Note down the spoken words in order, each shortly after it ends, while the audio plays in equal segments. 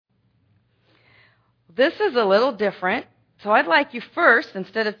This is a little different. So I'd like you first,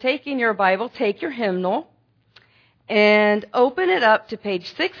 instead of taking your Bible, take your hymnal and open it up to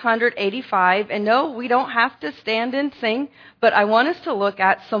page 685. And no, we don't have to stand and sing, but I want us to look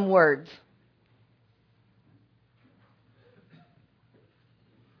at some words.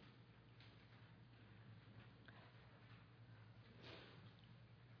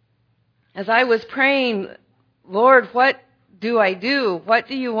 As I was praying, Lord, what do I do? What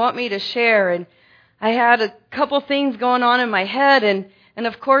do you want me to share? And I had a couple things going on in my head. And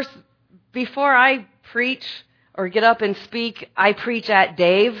of course, before I preach or get up and speak, I preach at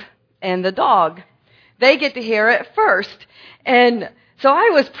Dave and the dog. They get to hear it first. And so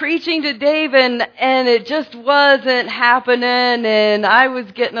I was preaching to Dave and it just wasn't happening. And I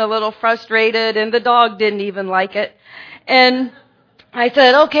was getting a little frustrated and the dog didn't even like it. And I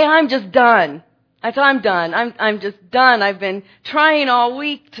said, okay, I'm just done. I said, I'm done. I'm just done. I've been trying all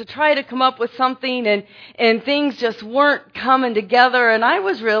week to try to come up with something and things just weren't coming together and I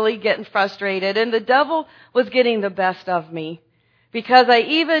was really getting frustrated and the devil was getting the best of me because I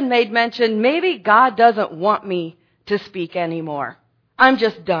even made mention, maybe God doesn't want me to speak anymore. I'm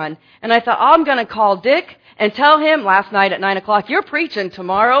just done. And I thought, I'm going to call Dick and tell him last night at 9:00, you're preaching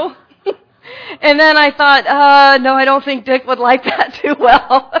tomorrow. And then I thought, no, I don't think Dick would like that too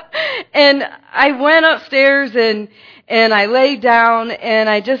well. And I went upstairs and I laid down and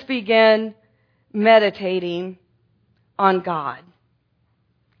I just began meditating on God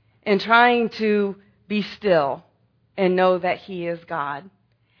and trying to be still and know that He is God.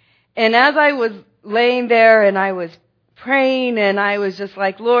 And as I was laying there and I was praying and I was just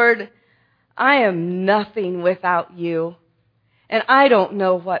like, Lord, I am nothing without you. And I don't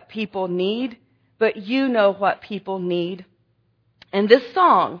know what people need, but you know what people need. And this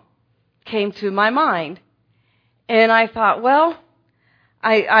song came to my mind. And I thought, well,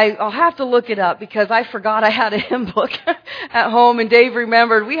 I'll have to look it up because I forgot I had a hymn book at home. And Dave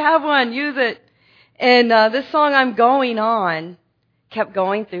remembered, we have one, use it. And this song, I'm Going On, kept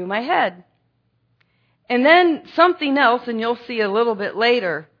going through my head. And then something else, and you'll see a little bit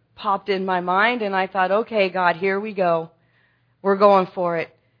later, popped in my mind. And I thought, okay, God, here we go. We're going for it.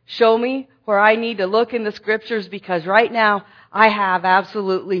 Show me where I need to look in the scriptures because right now I have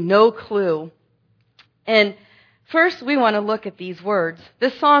absolutely no clue. And first we want to look at these words.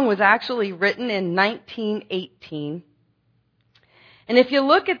 This song was actually written in 1918. And if you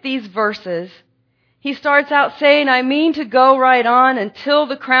look at these verses, he starts out saying, I mean to go right on until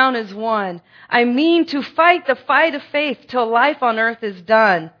the crown is won. I mean to fight the fight of faith till life on earth is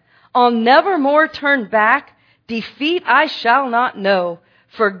done. I'll never more turn back. Defeat I shall not know,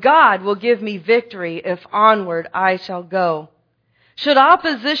 for God will give me victory if onward I shall go. Should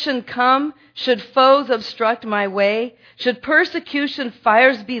opposition come, should foes obstruct my way, should persecution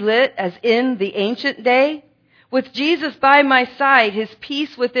fires be lit as in the ancient day, with Jesus by my side, His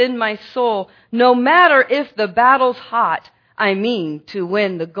peace within my soul, no matter if the battle's hot, I mean to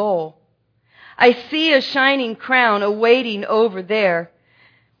win the goal. I see a shining crown awaiting over there.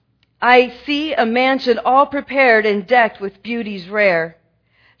 I see a mansion all prepared and decked with beauties rare.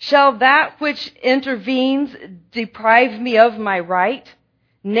 Shall that which intervenes deprive me of my right?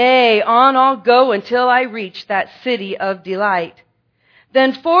 Nay, on I'll go until I reach that city of delight.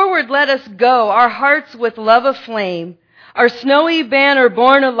 Then forward let us go, our hearts with love aflame, our snowy banner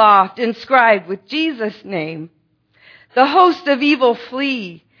borne aloft, inscribed with Jesus' name. The host of evil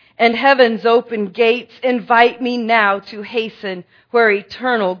flee, and heaven's open gates invite me now to hasten where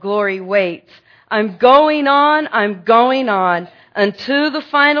eternal glory waits. I'm going on, unto the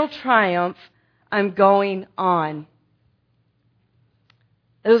final triumph, I'm going on.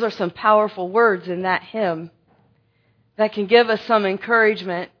 Those are some powerful words in that hymn that can give us some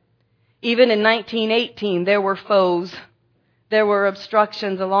encouragement. Even in 1918, there were foes. There were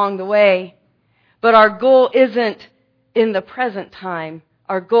obstructions along the way. But our goal isn't in the present time.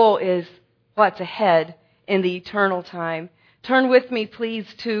 Our goal is what's ahead in the eternal time. Turn with me, please,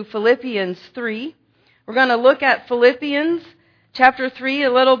 to Philippians 3. We're going to look at Philippians chapter 3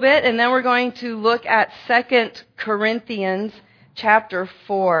 a little bit, and then we're going to look at 2 Corinthians chapter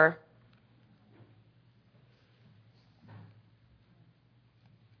 4.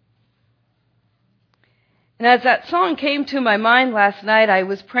 And as that song came to my mind last night, I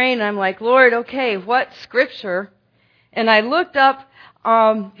was praying, and I'm like, Lord, okay, what scripture? And I looked up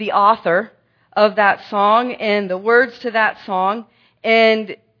the author of that song and the words to that song,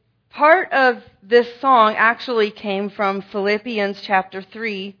 and part of this song actually came from Philippians chapter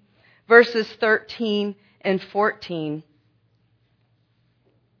 3, verses 13 and 14.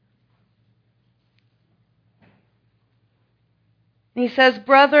 And he says,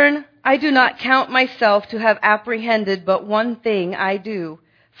 Brethren, I do not count myself to have apprehended, but one thing I do,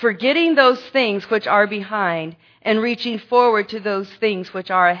 forgetting those things which are behind and reaching forward to those things which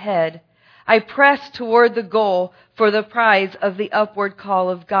are ahead. I press toward the goal for the prize of the upward call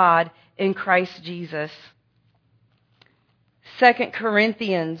of God in Christ Jesus. 2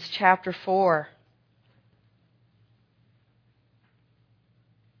 Corinthians chapter 4.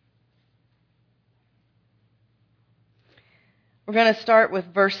 We're going to start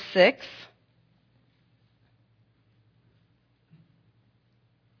with verse 6.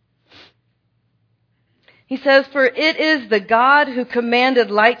 He says, "For it is the God who commanded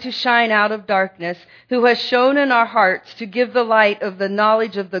light to shine out of darkness, who has shown in our hearts to give the light of the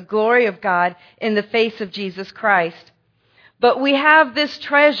knowledge of the glory of God in the face of Jesus Christ. But we have this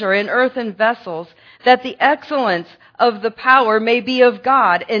treasure in earthen vessels, that the excellence of the power may be of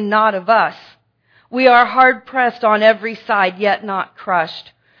God and not of us. We are hard pressed on every side, yet not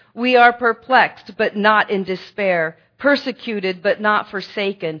crushed. We are perplexed, but not in despair. Persecuted, but not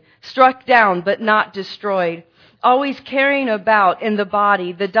forsaken. Struck down, but not destroyed. Always carrying about in the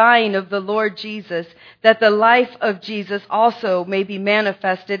body the dying of the Lord Jesus, that the life of Jesus also may be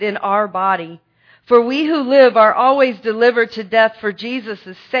manifested in our body. For we who live are always delivered to death for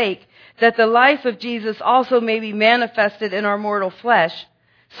Jesus' sake, that the life of Jesus also may be manifested in our mortal flesh.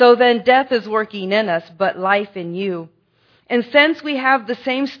 So then death is working in us, but life in you. And since we have the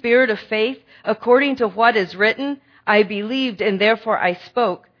same spirit of faith, according to what is written, I believed and therefore I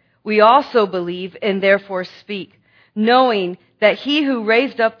spoke. We also believe and therefore speak, knowing that he who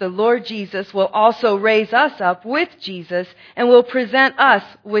raised up the Lord Jesus will also raise us up with Jesus and will present us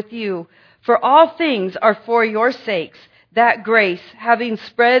with you. For all things are for your sakes, that grace, having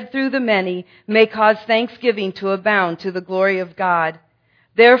spread through the many, may cause thanksgiving to abound to the glory of God.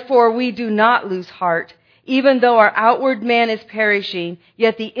 Therefore we do not lose heart. Even though our outward man is perishing,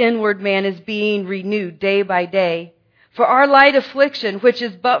 yet the inward man is being renewed day by day. For our light affliction, which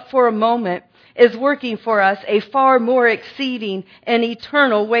is but for a moment, is working for us a far more exceeding and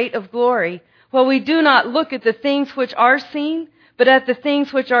eternal weight of glory. While we do not look at the things which are seen, but at the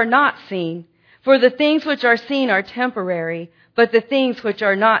things which are not seen. For the things which are seen are temporary, but the things which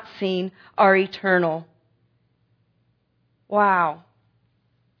are not seen are eternal." Wow.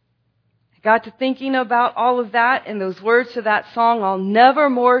 Got to thinking about all of that and those words to that song, "I'll never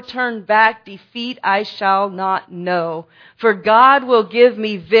more turn back, defeat I shall not know. For God will give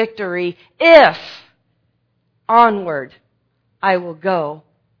me victory if onward I will go."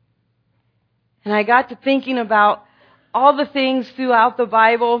 And I got to thinking about all the things throughout the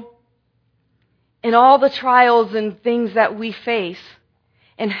Bible and all the trials and things that we face.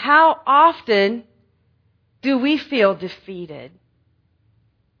 And how often do we feel defeated?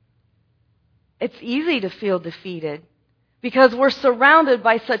 It's easy to feel defeated because we're surrounded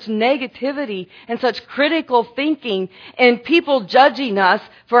by such negativity and such critical thinking and people judging us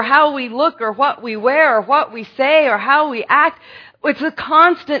for how we look or what we wear or what we say or how we act. It's a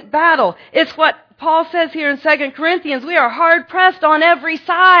constant battle. It's what Paul says here in 2 Corinthians. We are hard pressed on every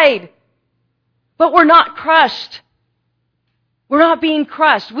side, but we're not crushed. We're not being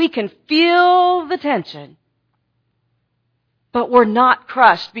crushed. We can feel the tension. But we're not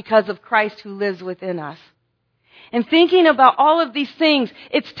crushed because of Christ who lives within us. And thinking about all of these things,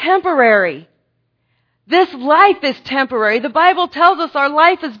 it's temporary. This life is temporary. The Bible tells us our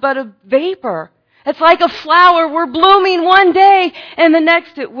life is but a vapor. It's like a flower. We're blooming one day, and the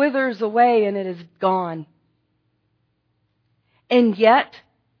next it withers away and it is gone. And yet,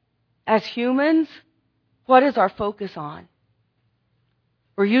 as humans, what is our focus on?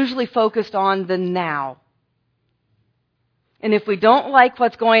 We're usually focused on the now. And if we don't like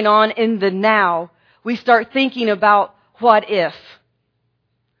what's going on in the now, we start thinking about what if?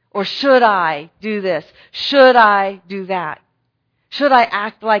 Or should I do this? Should I do that? Should I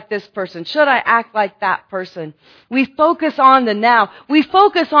act like this person? Should I act like that person? We focus on the now. We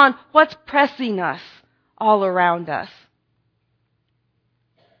focus on what's pressing us all around us.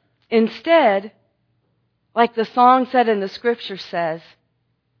 Instead, like the song said and the scripture says,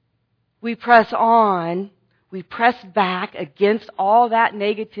 we press on. We press back against all that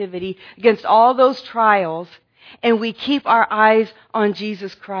negativity, against all those trials, and we keep our eyes on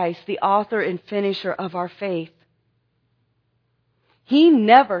Jesus Christ, the author and finisher of our faith. He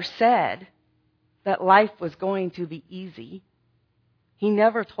never said that life was going to be easy. He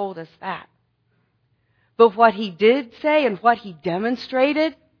never told us that. But what he did say and what he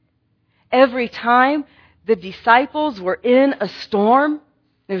demonstrated, every time the disciples were in a storm,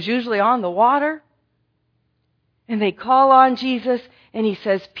 it was usually on the water, and they call on Jesus, and he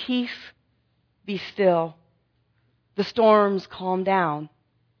says, "Peace, be still." The storms calm down.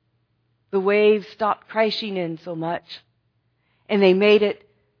 the waves stopped crashing in so much, and they made it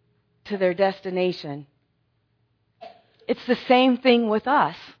to their destination. It's the same thing with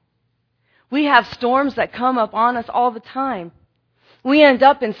us. We have storms that come up on us all the time. We end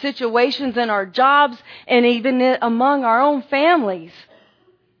up in situations in our jobs and even among our own families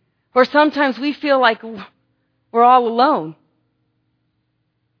where sometimes we feel like we're all alone.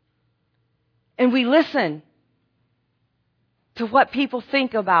 And we listen to what people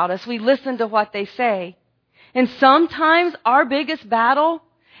think about us. We listen to what they say. And sometimes our biggest battle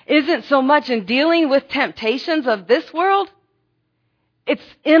isn't so much in dealing with temptations of this world. It's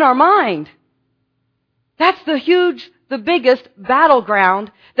in our mind. That's the biggest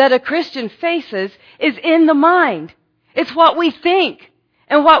battleground that a Christian faces is in the mind. It's what we think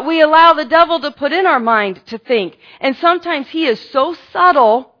and what we allow the devil to put in our mind to think. And sometimes he is so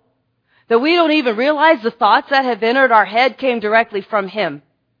subtle that we don't even realize the thoughts that have entered our head came directly from him.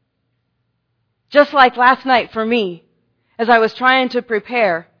 Just like last night for me, as I was trying to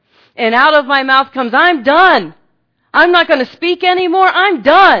prepare, and out of my mouth comes, "I'm done. I'm not going to speak anymore. I'm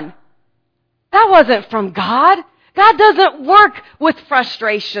done." That wasn't from God. God doesn't work with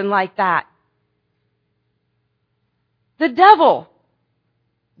frustration like that. The devil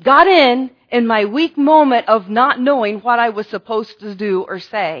got in my weak moment of not knowing what I was supposed to do or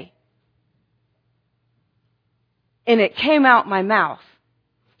say. And it came out my mouth.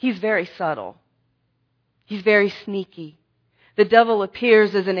 He's very subtle. He's very sneaky. The devil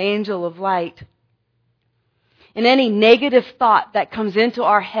appears as an angel of light. And any negative thought that comes into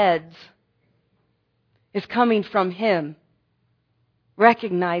our heads is coming from him.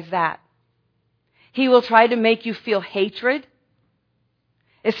 Recognize that. He will try to make you feel hatred,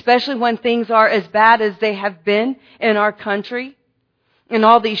 especially when things are as bad as they have been in our country and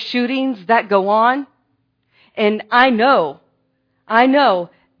all these shootings that go on. And I know,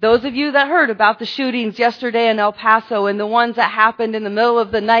 those of you that heard about the shootings yesterday in El Paso and the ones that happened in the middle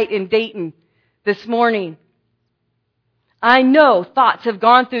of the night in Dayton this morning, I know thoughts have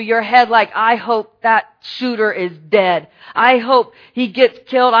gone through your head like, I hope that shooter is dead. I hope he gets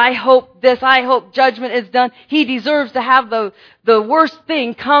killed. I hope this. I hope judgment is done. He deserves to have the worst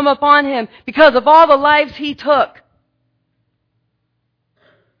thing come upon him because of all the lives he took.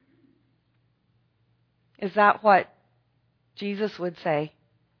 Is that what Jesus would say?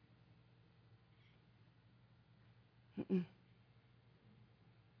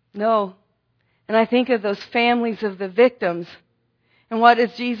 No. And I think of those families of the victims. And what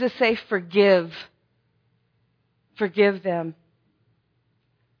does Jesus say? Forgive. Forgive them.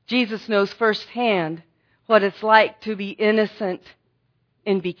 Jesus knows firsthand what it's like to be innocent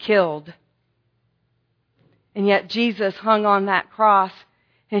and be killed. And yet Jesus hung on that cross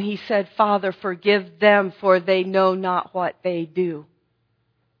and he said, "Father, forgive them, for they know not what they do."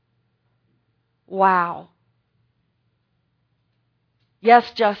 Wow.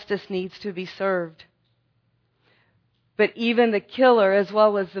 Yes, justice needs to be served. But even the killer as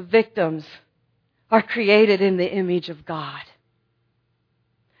well as the victims are created in the image of God.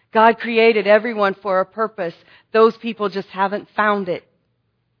 God created everyone for a purpose. Those people just haven't found it.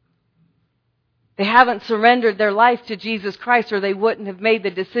 They haven't surrendered their life to Jesus Christ, or they wouldn't have made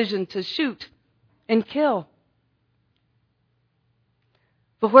the decision to shoot and kill.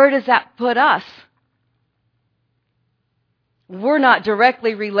 But where does that put us? We're not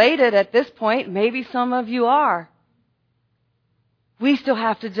directly related at this point. Maybe some of you are. We still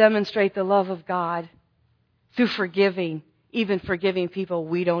have to demonstrate the love of God through forgiving, even forgiving people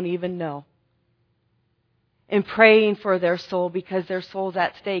we don't even know. And praying for their soul because their soul's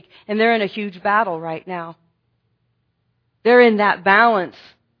at stake. And they're in a huge battle right now. They're in that balance.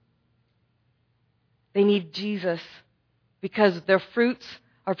 They need Jesus because their fruits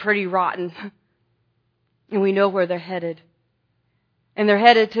are pretty rotten. And we know where they're headed. And they're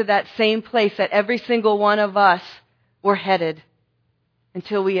headed to that same place that every single one of us were headed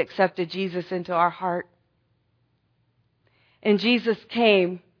until we accepted Jesus into our heart. And Jesus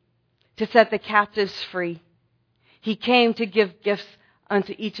came to set the captives free. He came to give gifts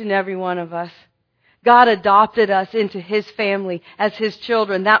unto each and every one of us. God adopted us into His family as His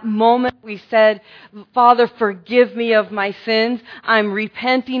children. That moment we said, "Father, forgive me of my sins. I'm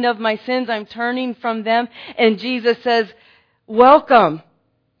repenting of my sins. I'm turning from them." And Jesus says, "Welcome.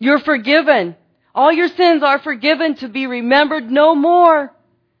 You're forgiven. All your sins are forgiven, to be remembered no more.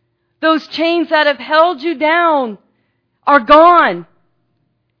 Those chains that have held you down are gone."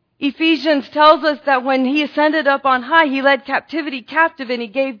 Ephesians tells us that when He ascended up on high, He led captivity captive and He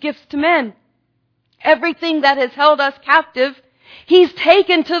gave gifts to men. Everything that has held us captive, He's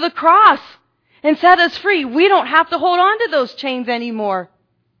taken to the cross and set us free. We don't have to hold on to those chains anymore.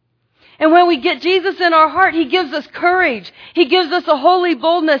 And when we get Jesus in our heart, He gives us courage. He gives us a holy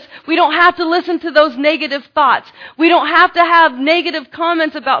boldness. We don't have to listen to those negative thoughts. We don't have to have negative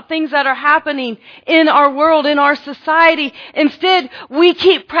comments about things that are happening in our world, in our society. Instead, we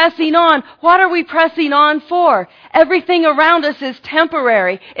keep pressing on. What are we pressing on for? Everything around us is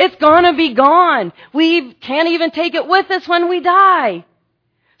temporary. It's gonna be gone. We can't even take it with us when we die.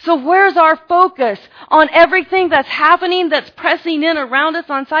 So where's our focus? On everything that's happening, that's pressing in around us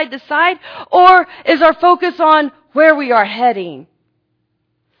on side to side? Or is our focus on where we are heading?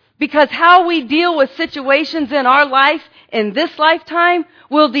 Because how we deal with situations in our life in this lifetime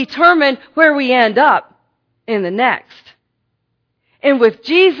will determine where we end up in the next. And with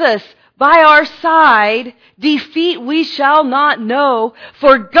Jesus by our side, defeat we shall not know,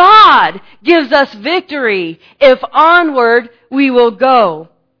 for God gives us victory if onward we will go.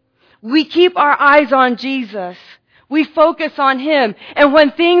 We keep our eyes on Jesus. We focus on Him. And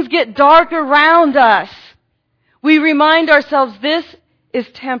when things get dark around us, we remind ourselves this is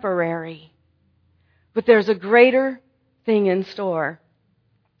temporary. But there's a greater thing in store.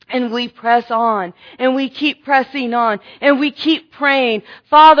 And we press on, and we keep pressing on, and we keep praying,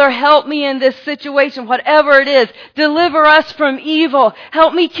 Father, help me in this situation, whatever it is. Deliver us from evil.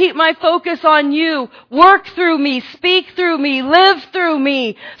 Help me keep my focus on You. Work through me, speak through me, live through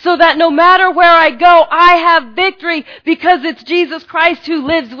me, so that no matter where I go, I have victory because it's Jesus Christ who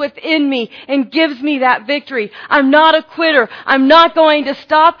lives within me and gives me that victory. I'm not a quitter. I'm not going to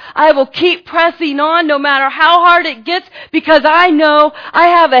stop. I will keep pressing on no matter how hard it gets because I know I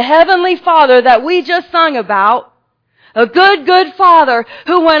have a Heavenly Father that we just sung about. A good, good Father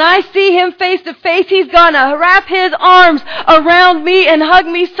who when I see Him face to face, He's gonna wrap His arms around me and hug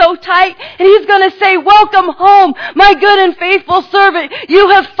me so tight. And He's gonna say, welcome home, my good and faithful servant. You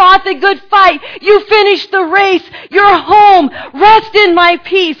have fought the good fight. You finished the race. You're home. Rest in my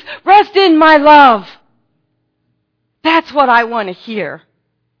peace. Rest in my love. That's what I want to hear.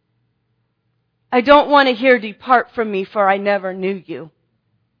 I don't want to hear, depart from me, for I never knew you.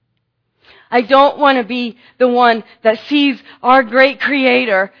 I don't want to be the one that sees our great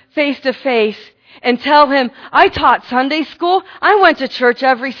Creator face to face and tell Him, I taught Sunday school. I went to church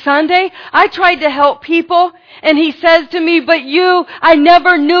every Sunday. I tried to help people. And He says to me, but you, I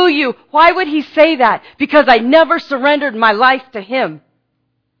never knew you. Why would He say that? Because I never surrendered my life to Him.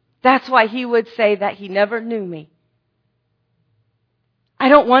 That's why He would say that He never knew me. I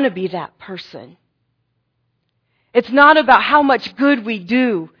don't want to be that person. It's not about how much good we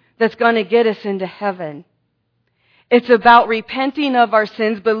do that's going to get us into heaven. It's about repenting of our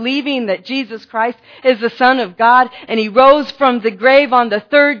sins, believing that Jesus Christ is the Son of God, and He rose from the grave on the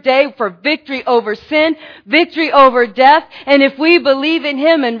third day for victory over sin, victory over death. And if we believe in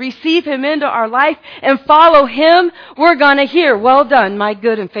Him and receive Him into our life and follow Him, we're going to hear, well done, my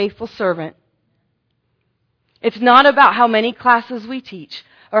good and faithful servant. It's not about how many classes we teach,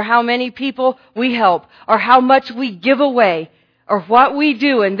 or how many people we help, or how much we give away, or what we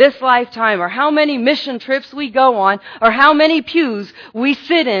do in this lifetime, or how many mission trips we go on, or how many pews we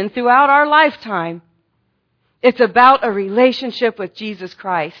sit in throughout our lifetime. It's about a relationship with Jesus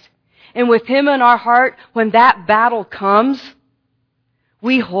Christ. And with Him in our heart, when that battle comes,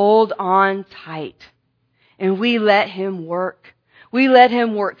 we hold on tight. And we let Him work. We let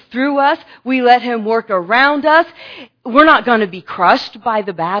Him work through us. We let Him work around us. We're not going to be crushed by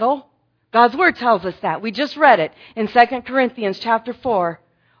the battle. God's Word tells us that. We just read it in 2 Corinthians chapter 4.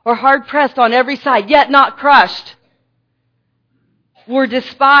 We're hard pressed on every side, yet not crushed. We're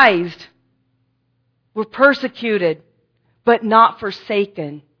despised. We're persecuted, but not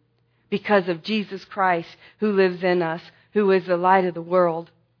forsaken because of Jesus Christ who lives in us, who is the light of the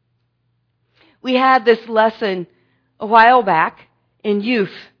world. We had this lesson a while back in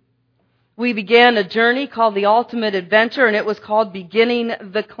youth. We began a journey called the Ultimate Adventure, and it was called Beginning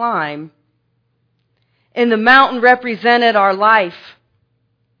the Climb. And the mountain represented our life.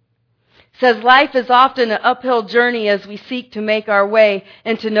 It says life is often an uphill journey as we seek to make our way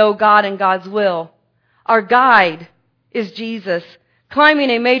and to know God and God's will. Our guide is Jesus. Climbing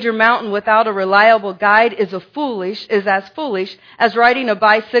a major mountain without a reliable guide is as foolish as riding a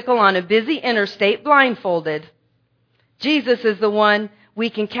bicycle on a busy interstate blindfolded. Jesus is the one we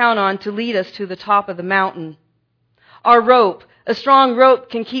can count on to lead us to the top of the mountain. Our rope, a strong rope,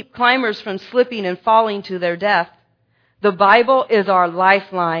 can keep climbers from slipping and falling to their death. The Bible is our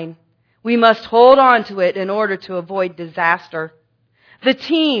lifeline. We must hold on to it in order to avoid disaster. The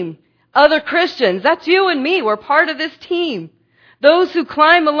team, other Christians, that's you and me. We're part of this team. Those who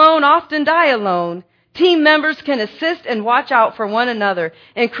climb alone often die alone. Team members can assist and watch out for one another,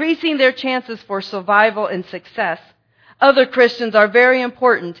 increasing their chances for survival and success. other Christians are very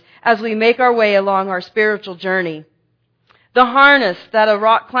important as we make our way along our spiritual journey. The harness that a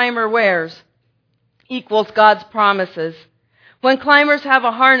rock climber wears equals God's promises. When climbers have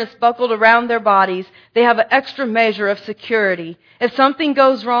a harness buckled around their bodies, they have an extra measure of security. If something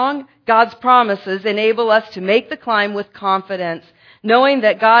goes wrong, God's promises enable us to make the climb with confidence, knowing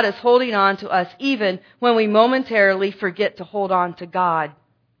that God is holding on to us even when we momentarily forget to hold on to God.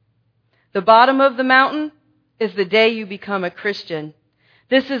 The bottom of the mountain is the day you become a Christian.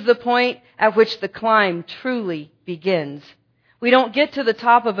 This is the point at which the climb truly begins. We don't get to the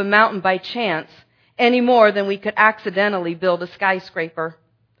top of a mountain by chance any more than we could accidentally build a skyscraper.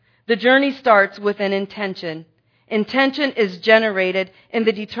 The journey starts with an intention. Intention is generated in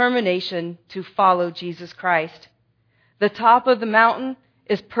the determination to follow Jesus Christ. The top of the mountain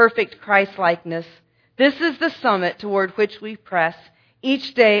is perfect Christ-likeness. This is the summit toward which we press.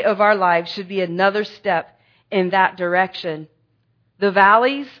 Each day of our lives should be another step in that direction. The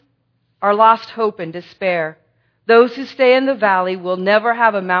valleys are lost hope and despair. Those who stay in the valley will never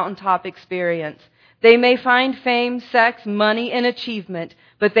have a mountaintop experience. They may find fame, sex, money, and achievement,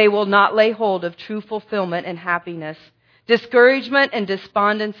 but they will not lay hold of true fulfillment and happiness. Discouragement and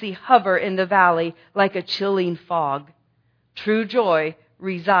despondency hover in the valley like a chilling fog. True joy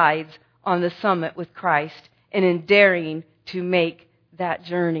resides on the summit with Christ and in daring to make that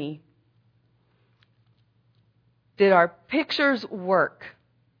journey. Did our pictures work?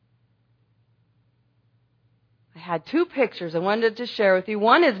 I had two pictures I wanted to share with you.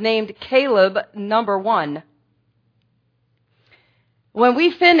 One is named Caleb number 1. When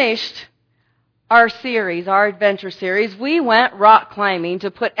we finished our series, our adventure series, we went rock climbing to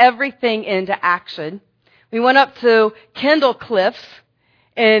put everything into action. We went up to Kendall Cliffs,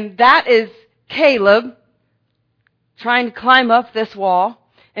 and that is Caleb trying to climb up this wall,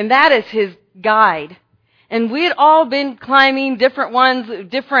 and that is his guide. And we had all been climbing different ones,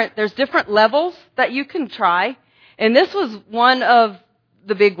 there's different levels that you can try. And this was one of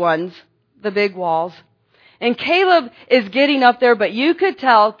the big ones, the big walls. And Caleb is getting up there, but you could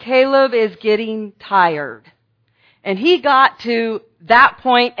tell Caleb is getting tired. And he got to that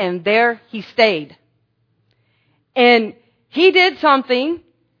point, and there he stayed. And he did something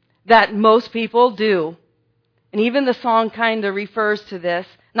that most people do. And even the song kind of refers to this.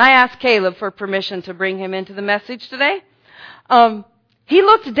 And I asked Caleb for permission to bring him into the message today. He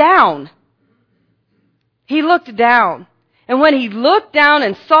looked down. He looked down. And when he looked down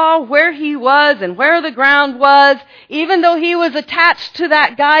and saw where he was and where the ground was, even though he was attached to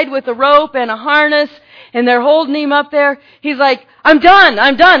that guide with a rope and a harness, and they're holding him up there, he's like, I'm done,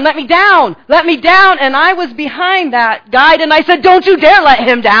 let me down. And I was behind that guide, and I said, don't you dare let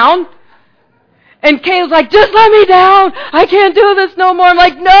him down. And Caleb's like, just let me down. I can't do this no more. I'm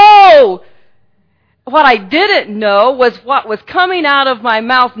like, no. What I didn't know was what was coming out of my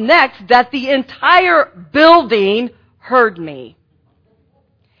mouth next, that the entire building heard me.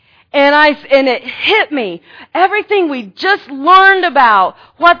 And it hit me. Everything we just learned about,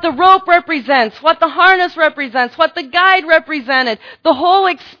 what the rope represents, what the harness represents, what the guide represented, the whole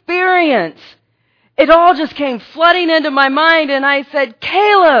experience, it all just came flooding into my mind, and I said,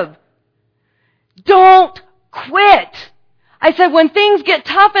 Caleb, don't quit. I said, when things get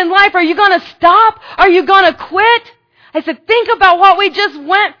tough in life, are you going to stop? Are you going to quit? I said, think about what we just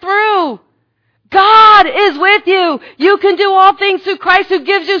went through. God is with you. You can do all things through Christ who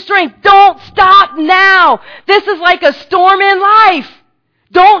gives you strength. Don't stop now. This is like a storm in life.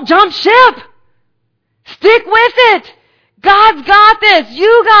 Don't jump ship. Stick with it. God's got this.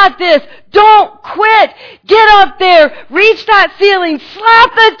 You got this. Don't quit. Get up there. Reach that ceiling.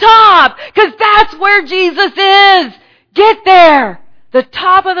 Slap the top. Because that's where Jesus is. Get there. The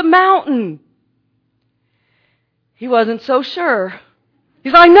top of the mountain. He wasn't so sure.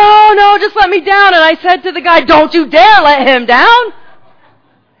 He's like, no, just let me down. And I said to the guy, don't you dare let him down.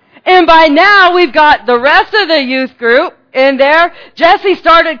 And by now, we've got the rest of the youth group in there. Jesse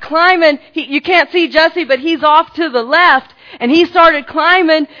started climbing. You can't see Jesse, but he's off to the left. And he started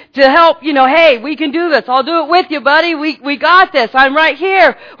climbing to help, hey, we can do this. I'll do it with you, buddy. We got this. I'm right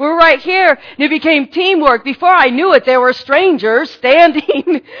here. We're right here. And it became teamwork. Before I knew it, there were strangers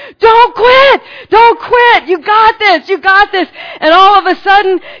standing. Don't quit. Don't quit. You got this. You got this. And all of a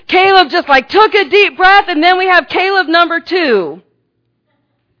sudden, Caleb just took a deep breath, and then we have Caleb number 2.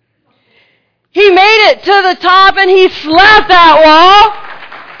 He made it to the top, and he slapped that wall.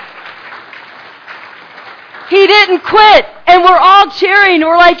 He didn't quit, and we're all cheering.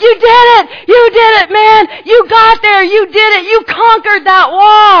 We're like, you did it, man. You got there, you did it, you conquered that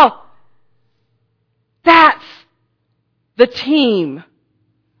wall. That's the team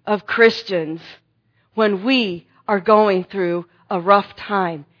of Christians when we are going through a rough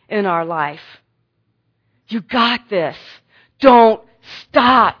time in our life. You got this. Don't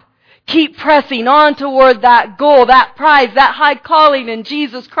stop. Keep pressing on toward that goal, that prize, that high calling in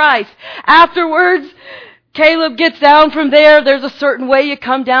Jesus Christ. Afterwards, Caleb gets down from there. There's a certain way you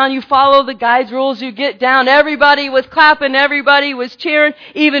come down. You follow the guide's rules. You get down. Everybody was clapping. Everybody was cheering.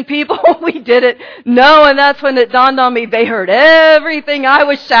 Even people we didn't know. And that's when it dawned on me. They heard everything I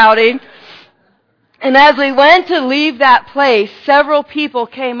was shouting. And as we went to leave that place, several people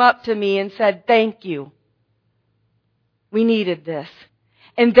came up to me and said, "Thank you. We needed this."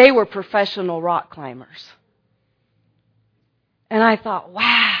 And they were professional rock climbers. And I thought,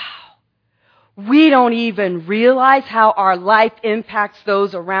 wow, we don't even realize how our life impacts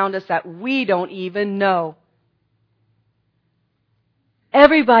those around us that we don't even know.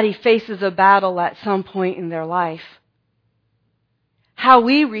 Everybody faces a battle at some point in their life. How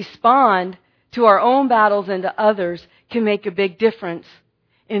we respond to our own battles and to others can make a big difference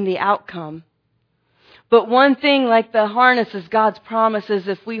in the outcome. But one thing, like the harness, is God's promises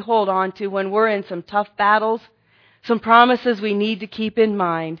if we hold on to when we're in some tough battles. Some promises we need to keep in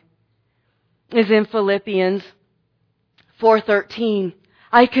mind is in Philippians 4:13.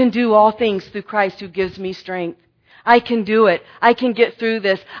 I can do all things through Christ who gives me strength. I can do it. I can get through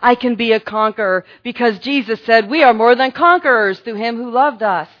this. I can be a conqueror because Jesus said we are more than conquerors through Him who loved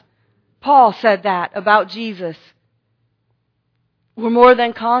us. Paul said that about Jesus. We're more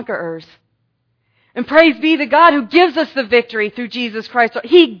than conquerors. And praise be to God who gives us the victory through Jesus Christ.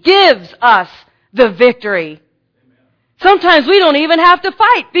 He gives us the victory. Sometimes we don't even have to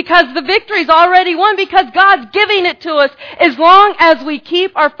fight because the victory's already won because God's giving it to us as long as we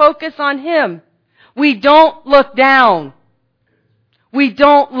keep our focus on Him. We don't look down. We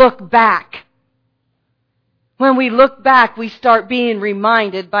don't look back. When we look back, we start being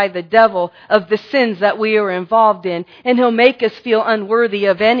reminded by the devil of the sins that we are involved in, and he'll make us feel unworthy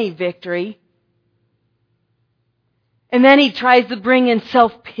of any victory. And then he tries to bring in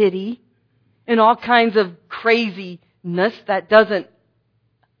self-pity and all kinds of craziness that doesn't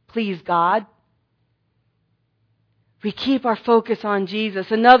please God. We keep our focus on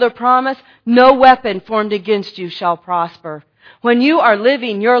Jesus. Another promise, no weapon formed against you shall prosper. When you are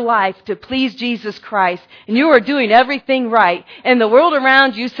living your life to please Jesus Christ and you are doing everything right and the world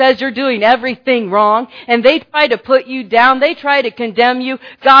around you says you're doing everything wrong and they try to put you down, they try to condemn you,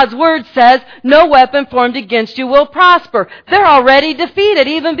 God's Word says no weapon formed against you will prosper. They're already defeated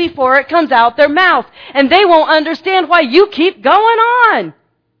even before it comes out their mouth, and they won't understand why you keep going on.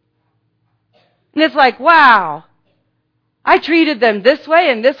 And it's like, wow, I treated them this way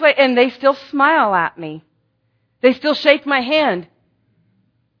and they still smile at me. They still shake my hand.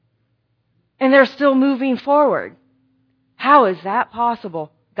 And they're still moving forward. How is that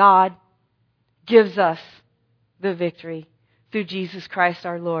possible? God gives us the victory through Jesus Christ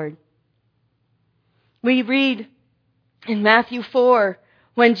our Lord. We read in Matthew 4,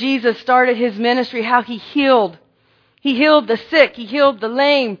 when Jesus started His ministry, how He healed. He healed the sick. He healed the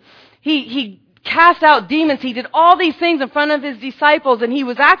lame. He cast out demons. He did all these things in front of His disciples, and He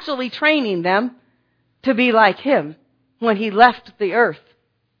was actually training them to be like Him when He left the earth.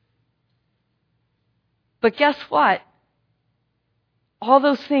 But guess what? All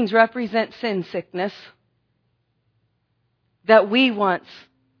those things represent sin sickness that we once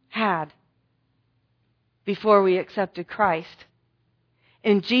had before we accepted Christ.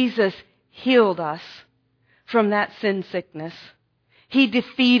 And Jesus healed us from that sin sickness. He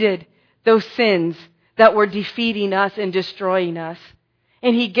defeated those sins that were defeating us and destroying us.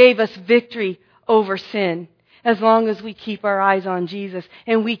 And He gave us victory over sin as long as we keep our eyes on Jesus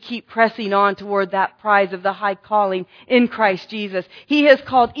and we keep pressing on toward that prize of the high calling in Christ Jesus. He has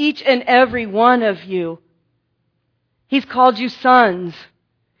called each and every one of you. He's called you sons.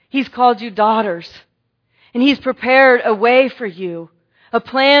 He's called you daughters. And He's prepared a way for you, a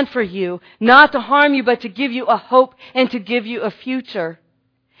plan for you, not to harm you, but to give you a hope and to give you a future.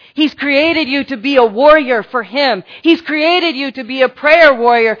 He's created you to be a warrior for Him. He's created you to be a prayer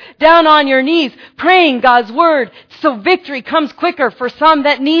warrior, down on your knees, praying God's Word, so victory comes quicker for some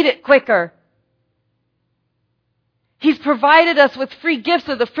that need it quicker. He's provided us with free gifts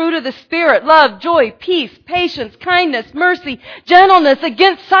of the fruit of the Spirit, love, joy, peace, patience, kindness, mercy, gentleness.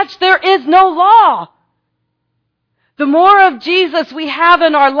 Against such there is no law. The more of Jesus we have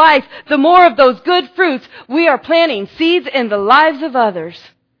in our life, the more of those good fruits we are planting seeds in the lives of others.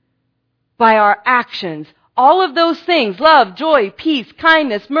 By our actions. All of those things, love, joy, peace,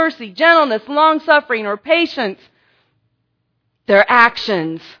 kindness, mercy, gentleness, long-suffering, or patience, they're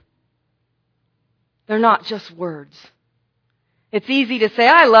actions. They're not just words. It's easy to say,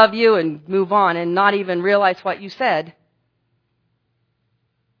 I love you, and move on and not even realize what you said.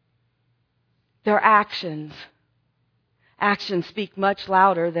 They're actions. Actions speak much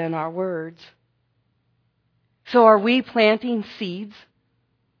louder than our words. So are we planting seeds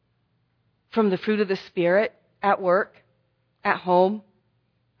from the fruit of the Spirit at work, at home,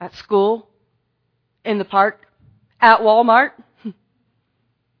 at school, in the park, at Walmart?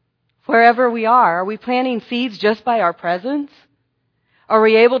 Wherever we are we planting seeds just by our presence? Are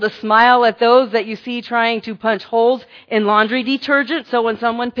we able to smile at those that you see trying to punch holes in laundry detergent so when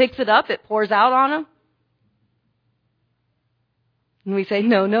someone picks it up, it pours out on them? And we say,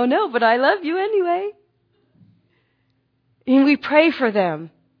 no, but I love you anyway. And we pray for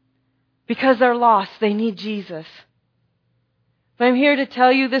them because they're lost. They need Jesus. But I'm here to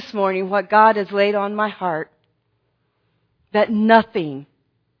tell you this morning what God has laid on my heart, that nothing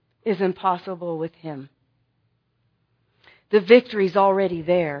is impossible with Him. The victory's already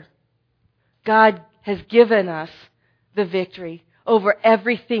there. God has given us the victory over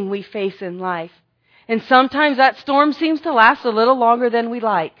everything we face in life. And sometimes that storm seems to last a little longer than we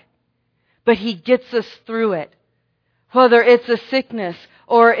like. But He gets us through it. Whether it's a sickness,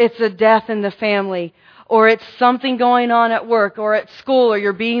 or it's a death in the family, or it's something going on at work, or at school, or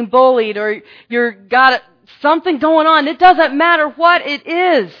you're being bullied, or you're got something going on. It doesn't matter what it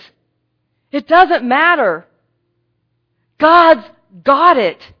is. It doesn't matter. God's got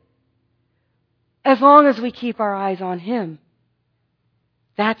it. As long as we keep our eyes on Him.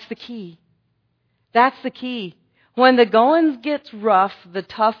 That's the key. That's the key. When the going gets rough, the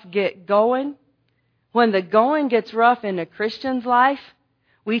tough get going. When the going gets rough in a Christian's life,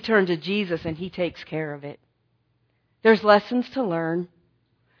 we turn to Jesus and He takes care of it. There's lessons to learn.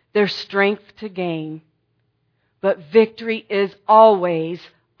 There's strength to gain. But victory is always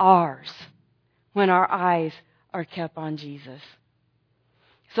ours when our eyes are kept on Jesus.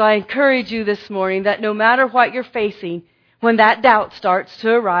 So I encourage you this morning that no matter what you're facing, when that doubt starts to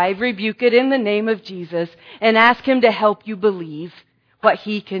arrive, rebuke it in the name of Jesus and ask Him to help you believe what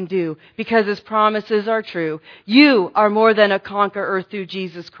He can do, because His promises are true. You are more than a conqueror through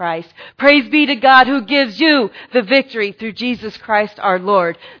Jesus Christ. Praise be to God who gives you the victory through Jesus Christ our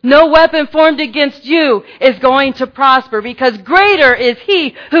Lord. No weapon formed against you is going to prosper, because greater is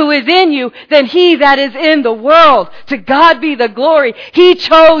He who is in you than he that is in the world. To God be the glory. He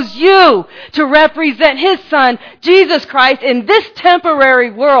chose you to represent His Son, Jesus Christ, in this temporary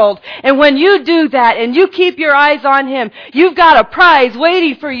world. And when you do that and you keep your eyes on Him, you've got a prize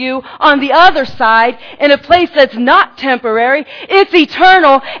waiting for you on the other side in a place that's not temporary. It's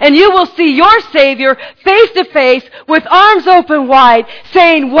eternal, and you will see your Savior face to face with arms open wide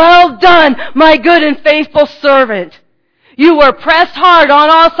saying, "Well done, my good and faithful servant. You were pressed hard on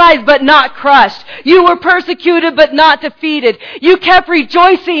all sides, but not crushed. You were persecuted, but not defeated. You kept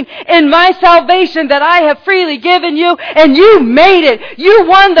rejoicing in my salvation that I have freely given you, and you made it. You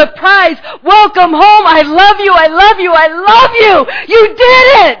won the prize. Welcome home. I love you. I love you. I love you. You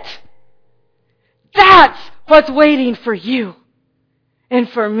did it." That's what's waiting for you and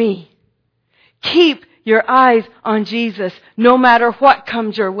for me. Keep your eyes on Jesus no matter what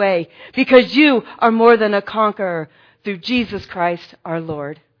comes your way, because you are more than a conqueror through Jesus Christ our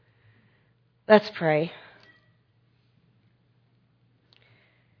Lord. Let's pray.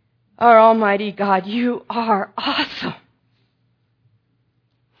 Our Almighty God, You are awesome.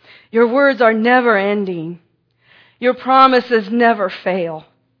 Your words are never ending. Your promises never fail.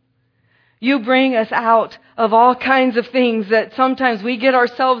 You bring us out of all kinds of things that sometimes we get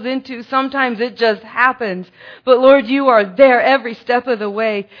ourselves into. Sometimes it just happens. But Lord, You are there every step of the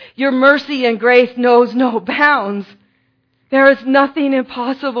way. Your mercy and grace knows no bounds. There is nothing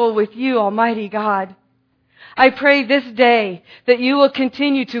impossible with You, Almighty God. I pray this day that You will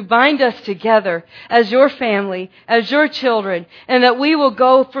continue to bind us together as Your family, as Your children, and that we will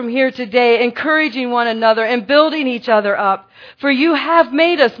go from here today encouraging one another and building each other up. For You have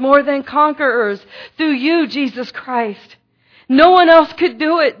made us more than conquerors through You, Jesus Christ. No one else could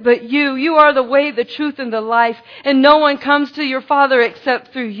do it but You. You are the way, the truth, and the life. And no one comes to your Father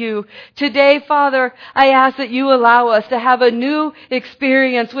except through You. Today, Father, I ask that You allow us to have a new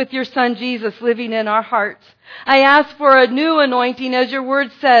experience with Your Son Jesus living in our hearts. I ask for a new anointing, as Your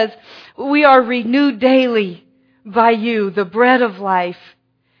word says. We are renewed daily by You, the bread of life,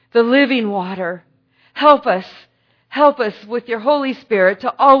 the living water. Help us with Your Holy Spirit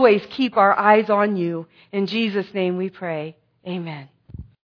to always keep our eyes on You. In Jesus' name we pray. Amen.